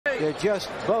They're just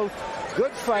both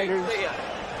good fighters,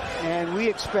 and we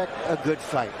expect a good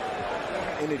fight.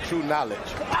 Any true knowledge.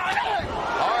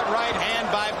 Hard right hand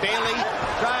by Bailey.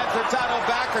 Drives Hurtado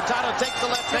back. Hurtado takes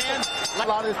the left hand. A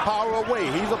lot of his power away.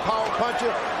 He's a power puncher.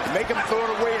 Make him throw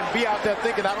it away and be out there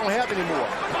thinking, I don't have any more.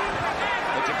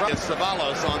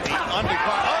 Diosbelys on the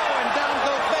undercard. Oh, and down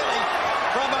goes Bailey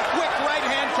from a quick right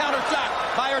hand counter shot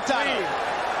by Hurtado.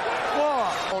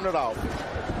 On it off.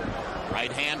 Right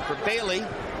hand for Bailey.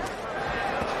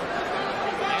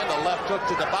 And a left hook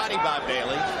to the body by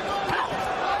Bailey.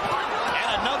 And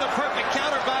another perfect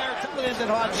counter by Hurtado.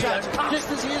 Isn't hard shots, just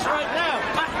as he is right now.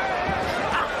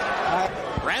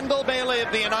 Randall Bailey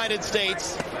of the United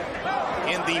States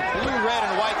in the blue, red,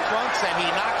 and white trunks, and he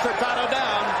knocks Hurtado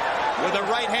down with a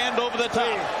right hand over the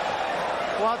top.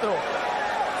 4,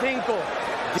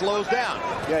 5. Slows down.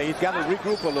 Yeah, he's got to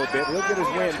regroup a little bit. He'll get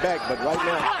his wind back, but right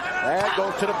now, that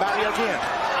goes to the body again.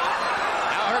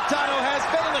 Now Hurtado has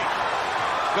Bailey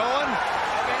going.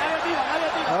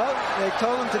 Oh, they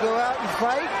told him to go out and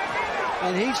fight,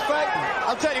 and he's fighting.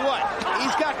 I'll tell you what,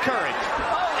 he's got courage,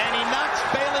 and he knocks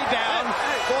Bailey down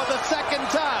for the second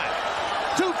time.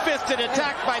 Two-fisted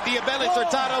attack by Diosbelys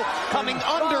Hurtado, coming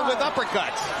under with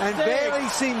uppercuts. And Bailey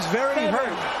seems very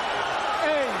hurt.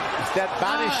 It's that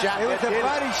body shot. It was a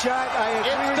body shot. I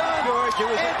agree with George. It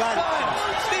was a body shot.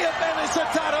 Diosbelys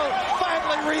Hurtado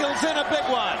finally reels in a big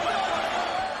one.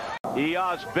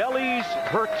 Diosbelys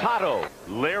Hurtado.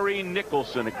 Larry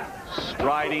Nicholson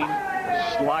striding,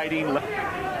 sliding.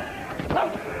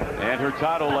 And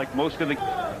Hurtado, like most of the...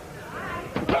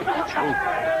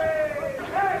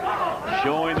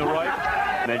 showing the right.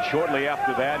 And then shortly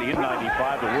after that, in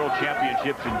 '95, the World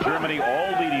Championships in Germany,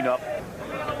 all leading up.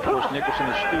 Of course, Nicholson,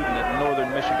 a student at Northern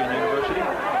Michigan University.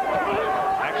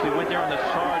 Actually went there on the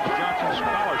Sarge Johnson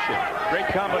Scholarship. Great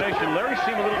combination. Larry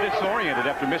seemed a little disoriented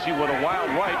after missing with a wild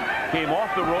right. Came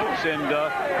off the ropes and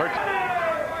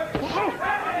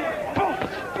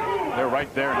they're right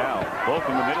there now. Both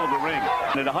in the middle of the ring.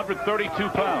 And at 132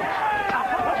 pounds.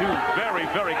 Two very,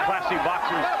 very classy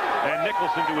boxers. And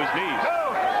Nicholson to his knees.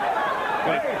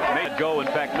 Made go. In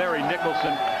fact, Larry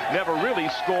Nicholson never really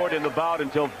scored in the bout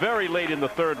until very late in the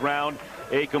third round.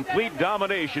 A complete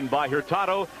domination by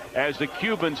Hurtado as the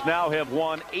Cubans now have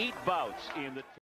won 8 bouts in the